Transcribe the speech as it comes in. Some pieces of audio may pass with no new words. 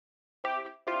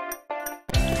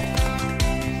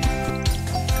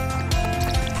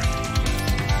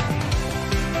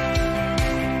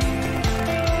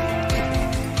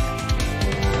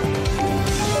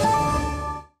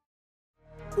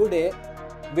today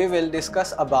we will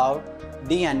discuss about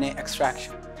DNA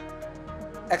extraction.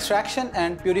 Extraction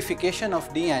and purification of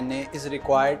DNA is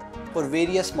required for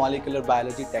various molecular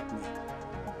biology techniques.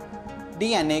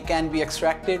 DNA can be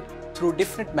extracted through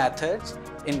different methods,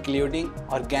 including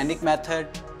organic method,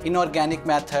 inorganic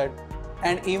method,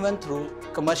 and even through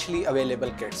commercially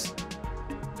available kits.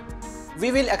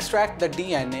 We will extract the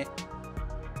DNA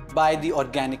by the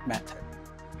organic method.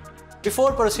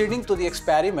 Before proceeding to the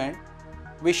experiment,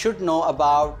 we should know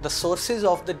about the sources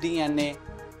of the DNA,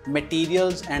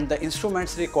 materials and the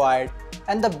instruments required,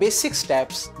 and the basic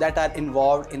steps that are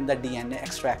involved in the DNA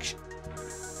extraction.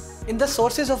 In the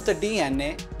sources of the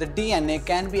DNA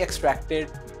can be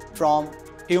extracted from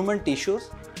human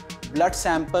tissues, blood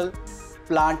sample,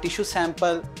 plant tissue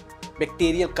sample,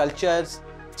 bacterial cultures,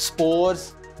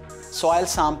 spores, soil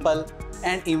sample,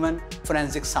 and even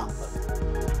forensic sample.